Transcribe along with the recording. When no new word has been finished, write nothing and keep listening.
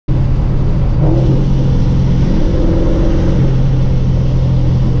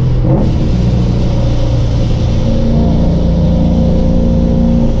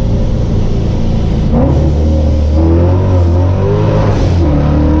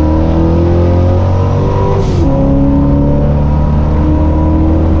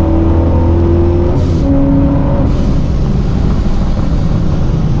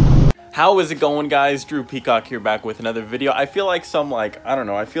is it going, guys? Drew Peacock here, back with another video. I feel like some, like, I don't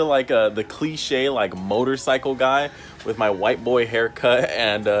know, I feel like the cliche, like, motorcycle guy with my white boy haircut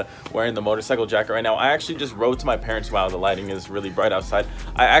and wearing the motorcycle jacket right now. I actually just rode to my parents. Wow, the lighting is really bright outside.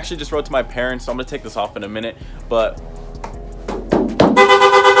 I actually just rode to my parents, so I'm gonna take this off in a minute, but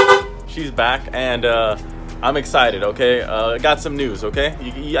she's back, and I'm excited. Okay, I got some news. Okay,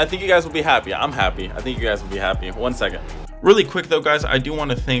 I think you guys will be happy. I'm happy. I think you guys will be happy. 1 second. Really quick though, guys, I do want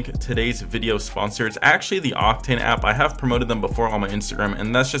to thank today's video sponsor. It's actually the Octane app. I have promoted them before on my Instagram,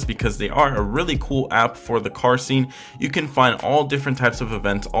 and that's just because they are a really cool app for the car scene. You can find all different types of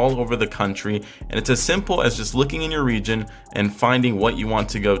events all over the country, and it's as simple as just looking in your region and finding what you want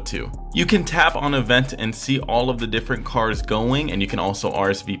to go to. You can tap on event and see all of the different cars going, and you can also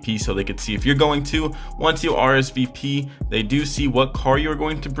RSVP so they could see if you're going to. Once you RSVP, they do see what car you're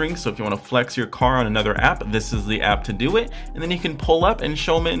going to bring, so if you want to flex your car on another app, this is the app to do it. And then you can pull up and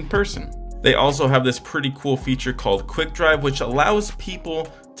show them it in person. They also have this pretty cool feature called Quick Drive, which allows people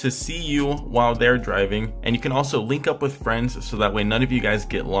to see you while they're driving, and you can also link up with friends so that way none of you guys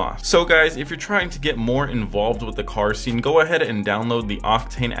get lost. So guys, if you're trying to get more involved with the car scene, go ahead and download the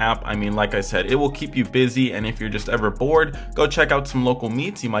Octane app. I mean, like I said, it will keep you busy, and if you're just ever bored, go check out some local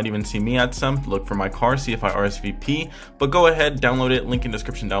meets. You might even see me at some. Look for my car, see if I RSVP, but go ahead, download it, link in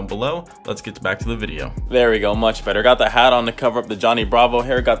description down below. Let's get back to the video. There we go, much better. Got the hat on to cover up the Johnny Bravo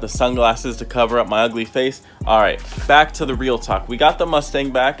hair, got the sunglasses to cover up my ugly face. All right, back to the real talk. We got the Mustang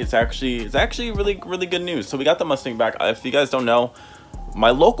back. It's actually really good news. So we got the Mustang back. If you guys don't know, my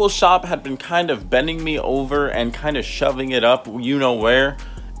local shop had been kind of bending me over and kind of shoving it up you know where,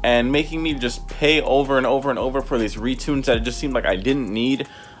 and making me just pay over and over and over for these retunes that it just seemed like I didn't need.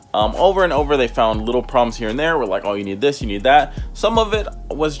 Over and over, they found little problems here and there. We're like, oh, you need this, you need that. Some of it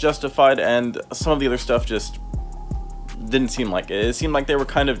was justified, and some of the other stuff just didn't seem like it. It seemed like they were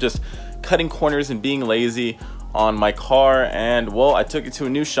kind of just cutting corners and being lazy on my car. And well, I took it to a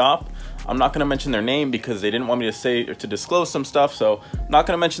new shop. I'm not going to mention their name because they didn't want me to say or to disclose some stuff, so I'm not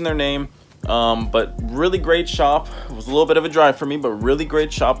going to mention their name. But really great shop. It was a little bit of a drive for me, but really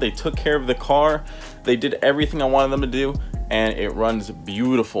great shop. They took care of the car. They did everything I wanted them to do, and it runs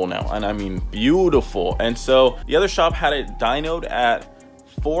beautiful now, and I mean beautiful. And so the other shop had it dynoed at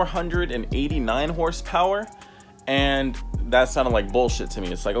 489 horsepower, and that sounded like bullshit to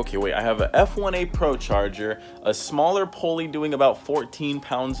me. It's like, okay, wait, I have a F1A Pro Charger, a smaller pulley doing about 14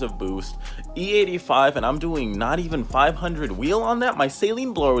 pounds of boost, E85, and I'm doing not even 500 wheel on that. My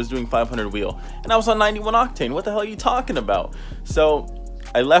saline blower was doing 500 wheel, and I was on 91 octane. What the hell are you talking about? So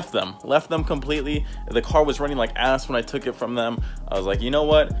I left them completely. The car was running like ass when I took it from them. I was like, you know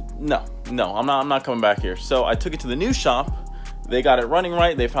what? No, I'm not coming back here. So I took it to the new shop. They got it running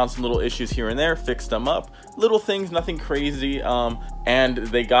right. They found some little issues here and there, fixed them up, little things, nothing crazy. And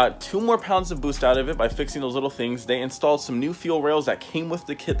they got 2 more pounds of boost out of it by fixing those little things. They installed some new fuel rails that came with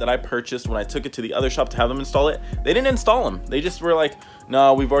the kit that I purchased when I took it to the other shop to have them install it. They didn't install them. They just were like,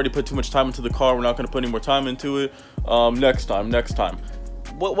 no, we've already put too much time into the car. We're not going to put any more time into it. Next time.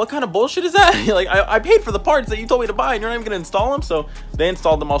 What kind of bullshit is that? Like, I paid for the parts that you told me to buy, and you're not even gonna install them. So they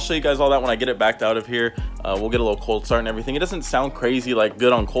installed them. I'll show you guys all that when I get it backed out of here. We'll get a little cold start and everything. It doesn't sound crazy like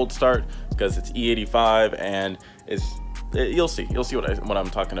good on cold start because it's E85, and you'll see what I'm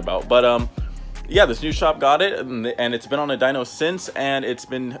talking about. But yeah, this new shop got it, and it's been on a dyno since, and it's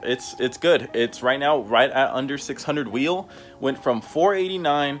good. It's right now right at under 600 wheel. Went from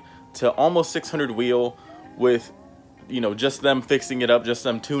 489 to almost 600 wheel with, you know, just them fixing it up, just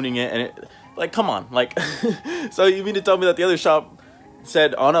them tuning it, and it, like, come on, like, so you mean to tell me that the other shop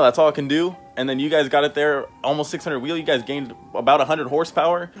said, oh no, that's all I can do, and then you guys got it there almost 600 wheel, you guys gained about 100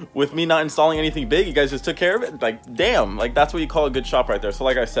 horsepower with me not installing anything big, you guys just took care of it? Like, damn, like, that's what you call a good shop right there. So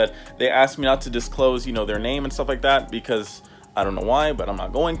like I said, they asked me not to disclose, you know, their name and stuff like that, because I don't know why, but I'm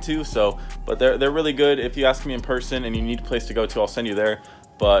not going to. So, but they're really good. If you ask me in person and you need a place to go to, I'll send you there.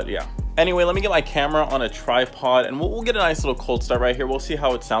 But yeah, anyway, let me get my camera on a tripod, and we'll get a nice little cold start right here. We'll see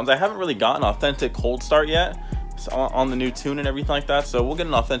how it sounds. I haven't really gotten an authentic cold start yet, so on the new tune and everything like that, so we'll get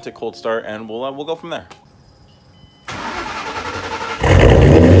an authentic cold start, and we'll go from there.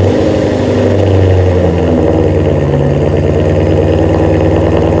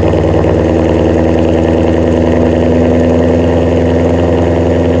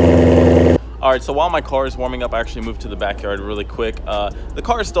 Alright, so while my car is warming up, I actually moved to the backyard really quick. The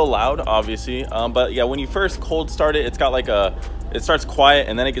car is still loud, obviously, but yeah, when you first cold start it, it's got like a It starts quiet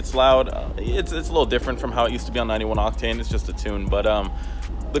and then it gets loud. It's a little different from how it used to be on 91 octane. It's just a tune, but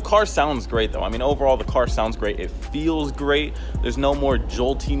the car sounds great though. I mean, overall the car sounds great. It feels great. There's no more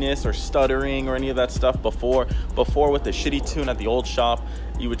joltiness or stuttering or any of that stuff. Before with the shitty tune at the old shop,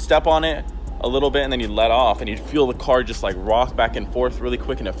 you would step on it a little bit and then you'd let off and you'd feel the car just like rock back and forth really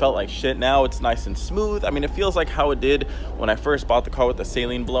quick, and it felt like shit. Now it's nice and smooth. I mean, it feels like how it did when I first bought the car with the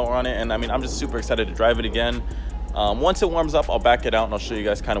saline blower on it. And I mean, I'm just super excited to drive it again. Once it warms up, I'll back it out and I'll show you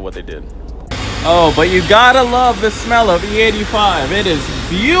guys kind of what they did. Oh, but you gotta love the smell of E85. It is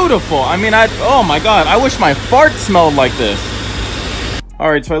beautiful. I mean, oh my God, I wish my fart smelled like this. All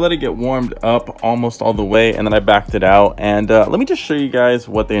right, so I let it get warmed up almost all the way and then I backed it out. And let me just show you guys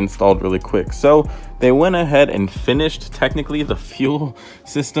what they installed really quick. So they went ahead and finished technically the fuel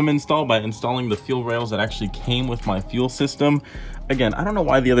system install by installing the fuel rails that actually came with my fuel system. Again, I don't know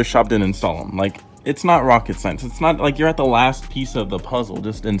why the other shop didn't install them. Like, it's not rocket science. It's not like you're at the last piece of the puzzle.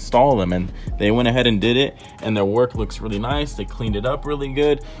 Just install them. And they went ahead and did it, and their work looks really nice. They cleaned it up really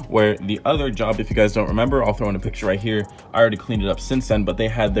good. Where the other job, if you guys don't remember, I'll throw in a picture right here. I already cleaned it up since then, but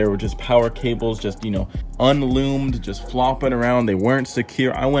there were just power cables, just, you know, unloomed, just flopping around. They weren't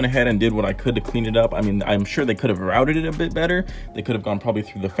secure. I went ahead and did what I could to clean it up. I mean, I'm sure they could have routed it a bit better. They could have gone probably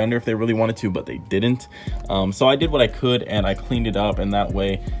through the fender if they really wanted to, but they didn't. So I did what I could and I cleaned it up, and that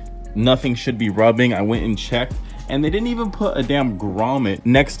way nothing should be rubbing. I went and checked, and they didn't even put a damn grommet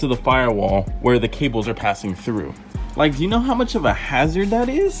next to the firewall where the cables are passing through. Like, do you know how much of a hazard that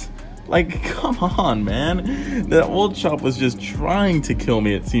is? Like, come on, man. The old shop was just trying to kill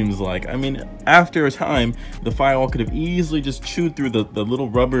me, it seems like. I mean, after a time, the firewall could have easily just chewed through the little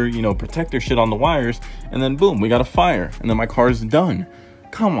rubber, you know, protector shit on the wires, and then boom, we got a fire, and then my car's done.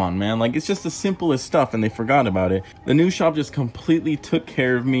 Come on, man. Like, it's just the simplest stuff and they forgot about it. The new shop just completely took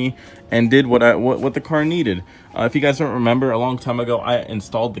care of me and did what the car needed. If you guys don't remember, a long time ago I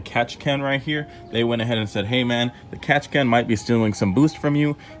installed the catch can right here. They went ahead and said, hey man, the catch can might be stealing some boost from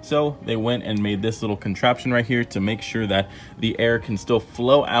you. So they went and made this little contraption right here to make sure that the air can still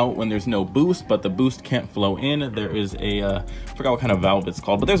flow out when there's no boost, but the boost can't flow in. There is a I forgot what kind of valve it's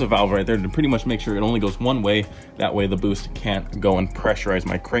called, but there's a valve right there to pretty much make sure it only goes one way. That way the boost can't go and pressurize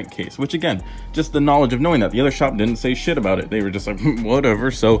my crankcase, which again, just the knowledge of knowing that. The other shop didn't say shit about it. They were just like,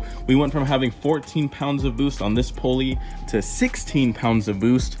 whatever. So we went from having 14 pounds of boost on this pulley to 16 pounds of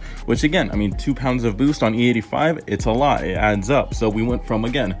boost, which again, I mean, 2 pounds of boost on E85, it's a lot, it adds up. So we went from,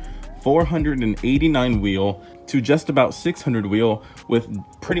 again, 489 wheel to just about 600 wheel with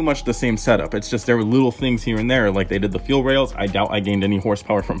pretty much the same setup. It's just there were little things here and there, like they did the fuel rails. I doubt I gained any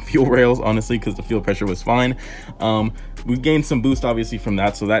horsepower from fuel rails, honestly, because the fuel pressure was fine. We gained some boost obviously from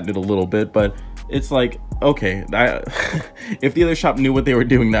that, so that did a little bit, but it's like, okay, if the other shop knew what they were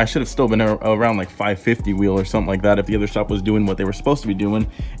doing, I should have still been around like 550 wheel or something like that if the other shop was doing what they were supposed to be doing,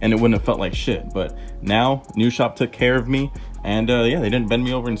 and it wouldn't have felt like shit. But now, new shop took care of me, and yeah, they didn't bend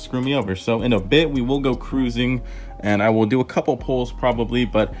me over and screw me over. So in a bit, we will go cruising, and I will do a couple pulls probably,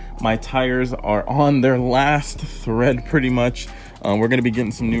 but my tires are on their last thread pretty much. We're gonna be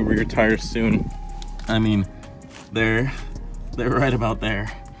getting some new rear tires soon. I mean, they're right about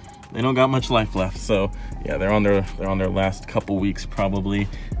there. They don't got much life left, so yeah, they're on their last couple weeks probably.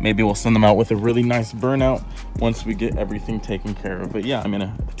 Maybe we'll send them out with a really nice burnout once we get everything taken care of. But yeah, I mean,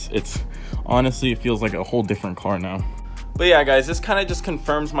 it's honestly, it feels like a whole different car now. But yeah, guys, this kind of just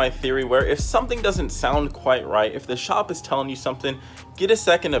confirms my theory where if something doesn't sound quite right, if the shop is telling you something, get a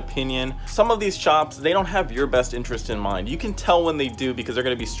second opinion. Some of these shops, they don't have your best interest in mind. You can tell when they do because they're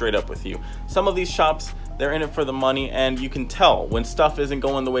going to be straight up with you. Some of these shops, they're in it for the money, and you can tell when stuff isn't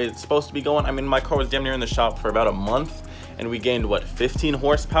going the way it's supposed to be going. I mean, my car was damn near in the shop for about a month, and we gained, what, 15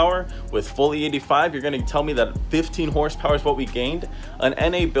 horsepower with full E85? You're going to tell me that 15 horsepower is what we gained? An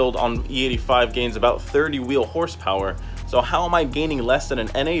NA build on E85 gains about 30 wheel horsepower. So how am I gaining less than an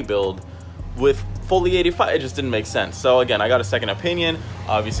NA build with full E85? It just didn't make sense. So again, I got a second opinion.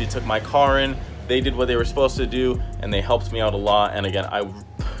 Obviously took my car in. They did what they were supposed to do, and they helped me out a lot. And again, I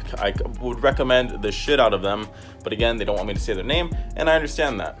would recommend the shit out of them. But again, they don't want me to say their name, and I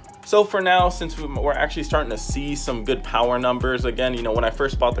understand that. So for now, since we're actually starting to see some good power numbers, again, you know, when I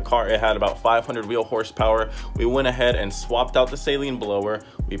first bought the car, it had about 500 wheel horsepower. We went ahead and swapped out the saline blower.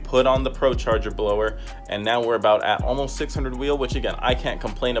 We put on the Pro Charger blower, and now we're about at almost 600 wheel, which again, I can't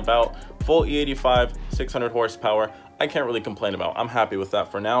complain about. Full E85, 600 horsepower. I can't really complain about. I'm happy with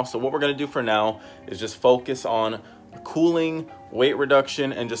that for now. So what we're gonna do for now is just focus on cooling, weight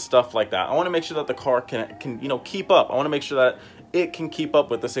reduction, and just stuff like that. I wanna make sure that the car can you know, keep up. I wanna make sure that it can keep up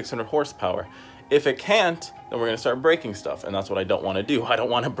with the 600 horsepower. If it can't, then we're gonna start breaking stuff, and that's what I don't want to do. I don't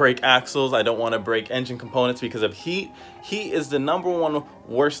want to break axles, I don't want to break engine components because of heat. Heat is the #1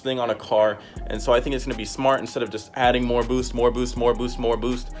 worst thing on a car, and so I think it's gonna be smart, instead of just adding more boost, more boost, more boost, more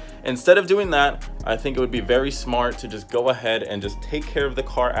boost. Instead of doing that, I think it would be very smart to just go ahead and just take care of the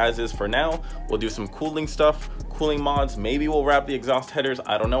car as is for now. We'll do some cooling stuff, cooling mods, maybe we'll wrap the exhaust headers,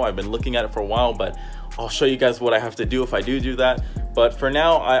 I don't know. I've been looking at it for a while, but I'll show you guys what I have to do if I do that. But for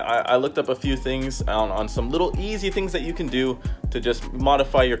now, I looked up a few things on some little easy things that you can do to just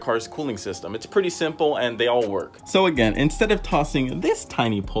modify your car's cooling system. It's pretty simple and they all work. So again, instead of tossing this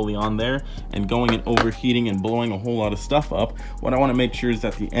tiny pulley on there and going and overheating and blowing a whole lot of stuff up, what I want to make sure is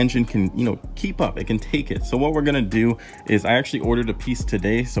that the engine can, you know, keep up, it can take it. So what we're gonna do is, I actually ordered a piece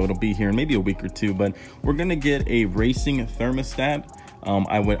today, so it'll be here in maybe a week or two, but we're gonna get a racing thermostat.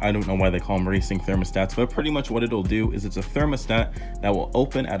 I don't know why they call them racing thermostats, but pretty much what it'll do is, it's a thermostat that will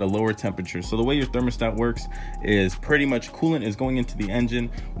open at a lower temperature. So the way your thermostat works is, pretty much coolant is going into the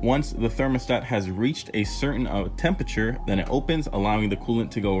engine. Once the thermostat has reached a certain temperature, then it opens, allowing the coolant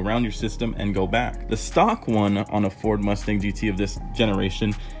to go around your system and go back. The stock one on a Ford Mustang GT of this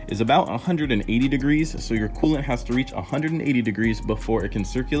generation is about 180 degrees, so your coolant has to reach 180 degrees before it can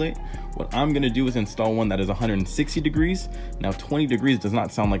circulate. What I'm gonna do is install one that is 160 degrees. Now 20 degrees does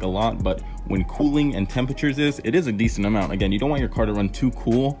not sound like a lot, but when cooling and temperatures it is a decent amount. Again, you don't want your car to run too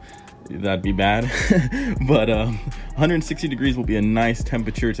cool, that'd be bad. But 160 degrees will be a nice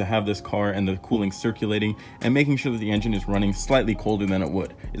temperature to have this car and the cooling circulating, and making sure that the engine is running slightly colder than it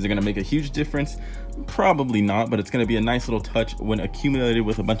would. Is it going to make a huge difference? Probably not, but it's going to be a nice little touch. When accumulated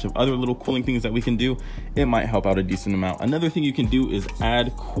with a bunch of other little cooling things that we can do, it might help out a decent amount. Another thing you can do is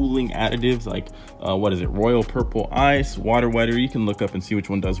add cooling additives, like what is it, Royal Purple Ice, Water Wetter. You can look up and see which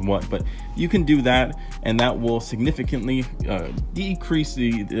one does what, but you can do that, and that will significantly decrease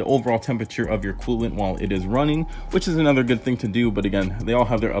the overall temperature of your coolant while it is running, which is another good thing to do. But again, they all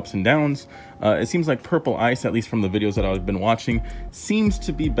have their ups and downs. It seems like Purple Ice, at least from the videos that I've been watching, seems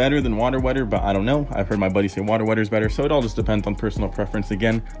to be better than Water Wetter, but I don't know. I've heard my buddy say Water Wetter is better, so it all just depends on personal preference.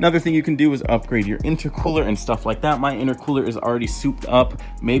 Again, another thing you can do is upgrade your intercooler and stuff like that. My intercooler is already souped up.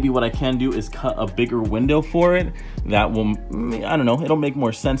 Maybe what I can do is cut a bigger window for it. That will, I don't know, it'll make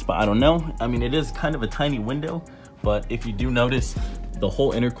more sense, but I don't know. I mean, it is kind of a tiny window, but if you do notice, the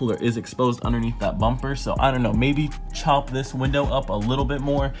whole intercooler is exposed underneath that bumper. So I don't know, maybe chop this window up a little bit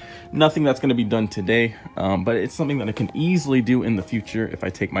more. Nothing that's going to be done today, but it's something that I can easily do in the future if I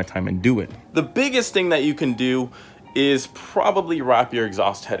take my time and do it. The biggest thing that you can do is probably wrap your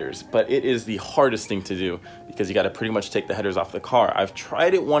exhaust headers, but it is the hardest thing to do because you got to pretty much take the headers off the car. I've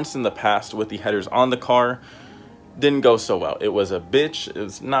tried it once in the past with the headers on the car. Didn't go so well. It was a bitch. It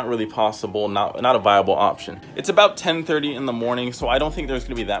was not really possible, not a viable option. It's about 10:30 in the morning, so I don't think there's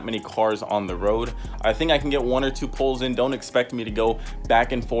gonna be that many cars on the road. I think I can get 1 or 2 pulls in. Don't expect me to go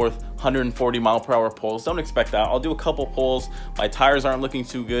back and forth 140-mile-per-hour pulls. Don't expect that. I'll do a couple pulls. My tires aren't looking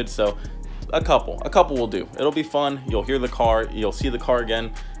too good, so a couple will do. It'll be fun. You'll hear the car, you'll see the car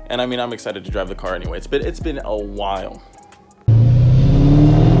again, and I mean, I'm excited to drive the car anyway. It's been a while.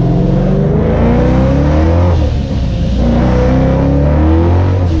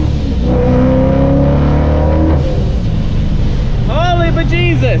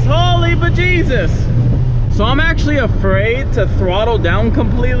 Holy bejesus! So I'm actually afraid to throttle down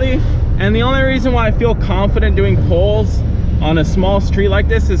completely, and the only reason why I feel confident doing pulls on a small street like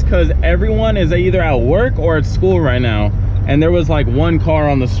this is because everyone is either at work or at school right now, and there was like 1 car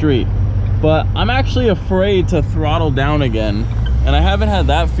on the street. But I'm actually afraid to throttle down again, and I haven't had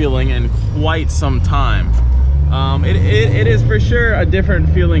that feeling in quite some time. It is for sure a different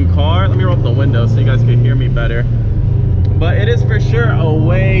feeling car. Let me roll up the window so you guys can hear me better. But it is for sure a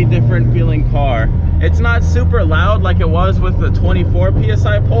way different feeling car. It's not super loud like it was with the 24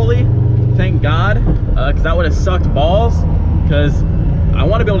 PSI pulley, thank God, because that would have sucked balls, because I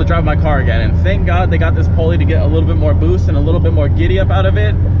want to be able to drive my car again, and thank God they got this pulley to get a little bit more boost and a little bit more giddy up out of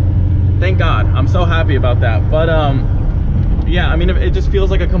it. Thank God, I'm so happy about that. But yeah, I mean, it just feels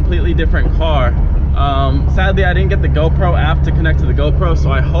like a completely different car. Sadly, I didn't get the GoPro app to connect to the GoPro,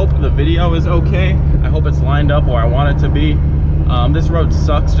 so I hope the video is okay. I hope it's lined up where I want it to be. This road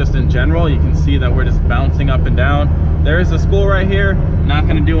sucks just in general. You can see that we're just bouncing up and down. There is a school right here. Not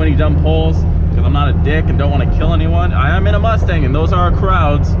going to do any dumb pulls because I'm not a dick and don't want to kill anyone. I am in a Mustang and those are our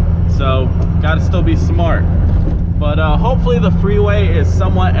crowds, so got to still be smart. But hopefully the freeway is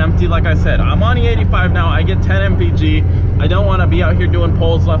somewhat empty. Like I said, I'm on E85 now. I get 10 mpg. I don't want to be out here doing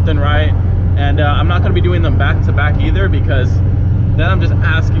pulls left and right. And I'm not going to be doing them back to back either, because then I'm just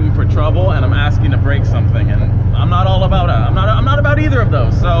asking for trouble and I'm asking to break something, and I'm not all about it. I'm not about either of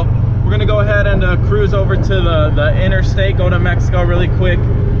those. So we're we're gonna go ahead and cruise over to the interstate, go to Mexico really quick,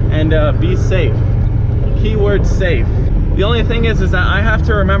 and be safe. Keyword safe. The only thing is that I have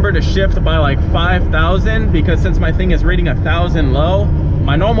to remember to shift by like 5,000, because since my thing is reading 1,000 low,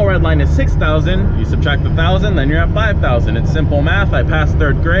 my normal red line is 6,000. You subtract 1,000, then you're at 5,000. It's simple math. I passed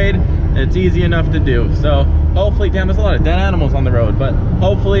 3rd grade. It's easy enough to do. So hopefully, damn, there's a lot of dead animals on the road, but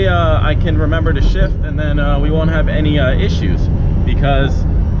hopefully I can remember to shift, and then we won't have any issues, because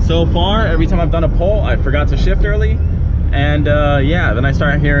so far, every time I've done a pull, I forgot to shift early, and yeah, then I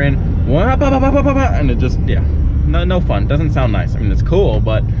start hearing, and it just, yeah, no fun. Doesn't sound nice. I mean, it's cool,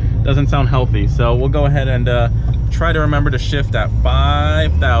 but doesn't sound healthy. So we'll go ahead and try to remember to shift at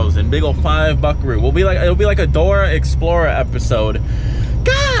 5,000. Big old $5 rule. It'll be like a Dora Explorer episode.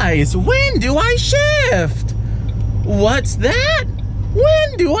 Guys, when do I shift? What's that?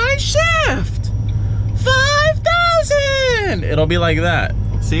 When do I shift? 5,000. It'll be like that.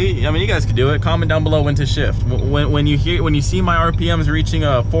 See, I mean, you guys could do it. Comment down below when to shift. When you see my RPMs reaching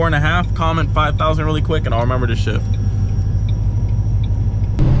 4.5, comment 5,000 really quick, and I'll remember to shift.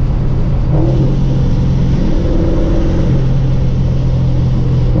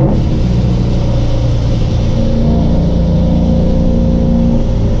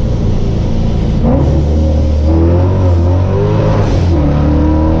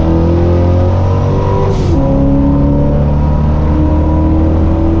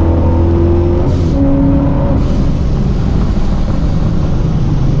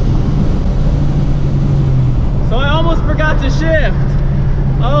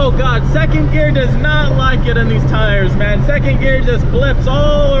 Oh god, 2nd gear does not like it in these tires, man. 2nd gear just flips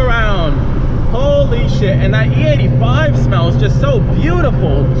all around. Holy shit. And that E85 smells just so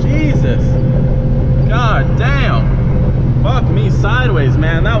beautiful. Jesus. God damn. Fuck me sideways,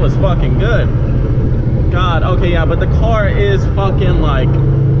 man. That was fucking good. God, okay, yeah, but the car is fucking like,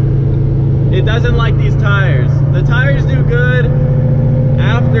 it doesn't like these tires. The tires do good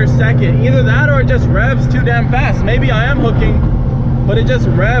after 2nd. Either that or it just revs too damn fast. Maybe I am hooking, but it just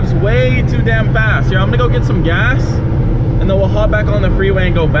revs way too damn fast. Here, I'm gonna go get some gas, and then we'll hop back on the freeway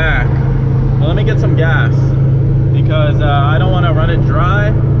and go back. Well, let me get some gas, because I don't want to run it dry.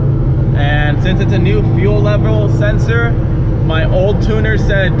 And since it's a new fuel level sensor, my old tuner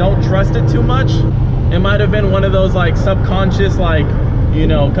said don't trust it too much. It might have been one of those like subconscious, like, you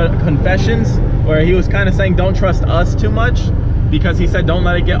know, confessions, where he was kind of saying don't trust us too much, because he said don't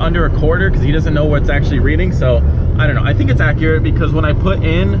let it get under 1/4, because he doesn't know what it's actually reading. So I don't know, I think it's accurate, because when I put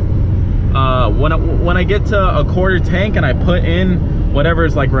in when I get to 1/4 tank and I put in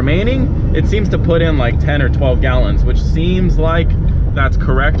whatever's like remaining, it seems to put in like 10 or 12 gallons, which seems like that's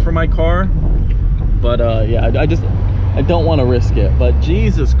correct for my car. But yeah, I don't want to risk it. But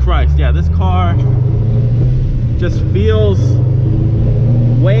Jesus Christ, yeah, this car just feels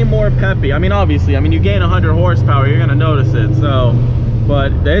way more peppy. I mean, obviously, I mean, you gain 100 horsepower, you're gonna notice it. So,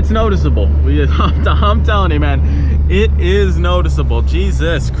 but it's noticeable. I'm telling you, man, it is noticeable.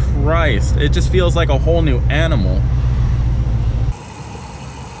 Jesus Christ, it just feels like a whole new animal.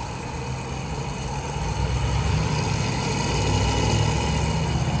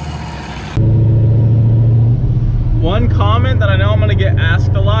 One comment that I know I'm gonna get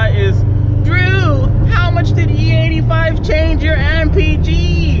asked a lot is, Drew, how much did E85 change your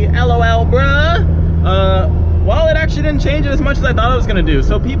MPG? LOL, bruh. Well, it actually didn't change it as much as I thought it was gonna do.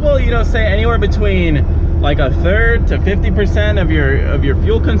 So people, you know, say anywhere between like 1/3 to 50% of your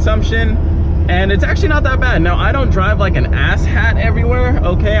fuel consumption, and it's actually not that bad. Now, I don't drive like an asshat everywhere,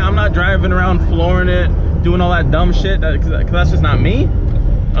 okay? I'm not driving around flooring it, doing all that dumb shit, because that's just not me.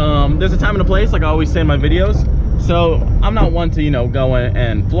 There's a time and a place, like I always say in my videos. So I'm not one to, you know, go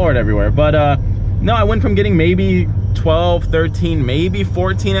and floor it everywhere. But no, I went from getting maybe 12, 13, maybe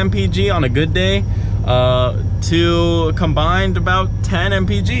 14 MPG on a good day to combined about 10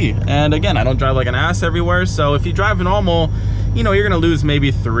 MPG. And again, I don't drive like an ass everywhere. So if you drive normal, you know, you're gonna lose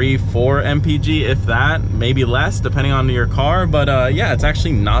maybe 3, 4 MPG, if that, maybe less, depending on your car. But yeah, it's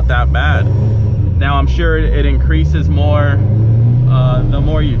actually not that bad. Now, I'm sure it increases more the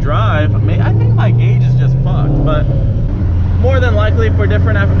more you drive. I think my gauge is just fucked, but more than likely for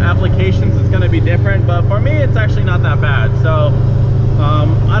different applications it's going to be different. But for me, it's actually not that bad. So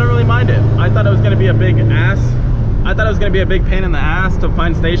I don't really mind it. I thought it was going to be a big ass. I thought it was going to be a big pain in the ass to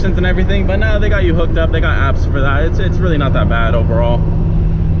find stations and everything, but no, they got you hooked up. They got apps for that. It's really not that bad overall.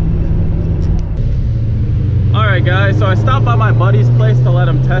 All right, guys, so I stopped by my buddy's place to let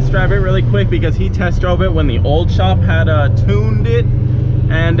him test drive it really quick, because he test drove it when the old shop had tuned it.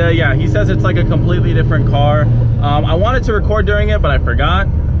 And yeah, he says it's like a completely different car. I wanted to record during it, but I forgot,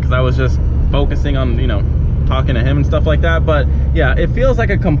 because I was just focusing on, you know, talking to him and stuff like that. But yeah, it feels like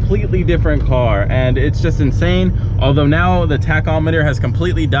a completely different car, and it's just insane. Although now the tachometer has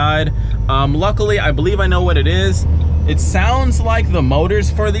completely died. Luckily, I believe I know what it is. It sounds like the motors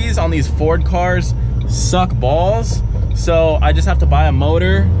for these on these Ford cars suck balls. So I just have to buy a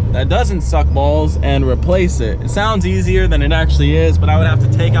motor that doesn't suck balls and replace it. It sounds easier than it actually is, but I would have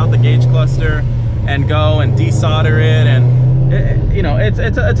to take out the gauge cluster and go and desolder it, and you know, it's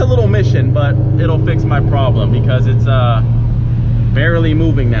a little mission, but it'll fix my problem because it's barely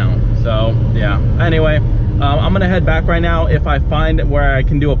moving now. So yeah, anyway, I'm gonna head back right now. If I find where I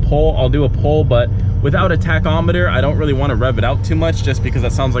can do a pull, I'll do a pull, but without a tachometer, I don't really want to rev it out too much, just because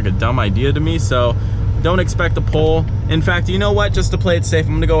that sounds like a dumb idea to me. So don't expect a pull. In fact, you know what, just to play it safe,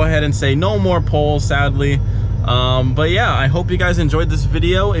 I'm gonna go ahead and say no more pulls, sadly. But yeah, I hope you guys enjoyed this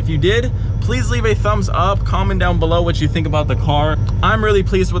video. If you did, please leave a thumbs up, comment down below what you think about the car. I'm really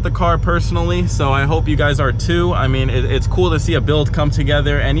pleased with the car personally, so I hope you guys are too. I mean, it's cool to see a build come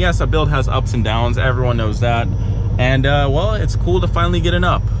together, and yes, a build has ups and downs, everyone knows that. And well, it's cool to finally get an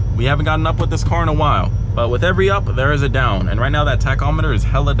up. We haven't gotten up with this car in a while, but with every up there is a down, and right now that tachometer is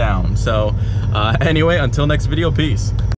hella down. So anyway, until next video, peace.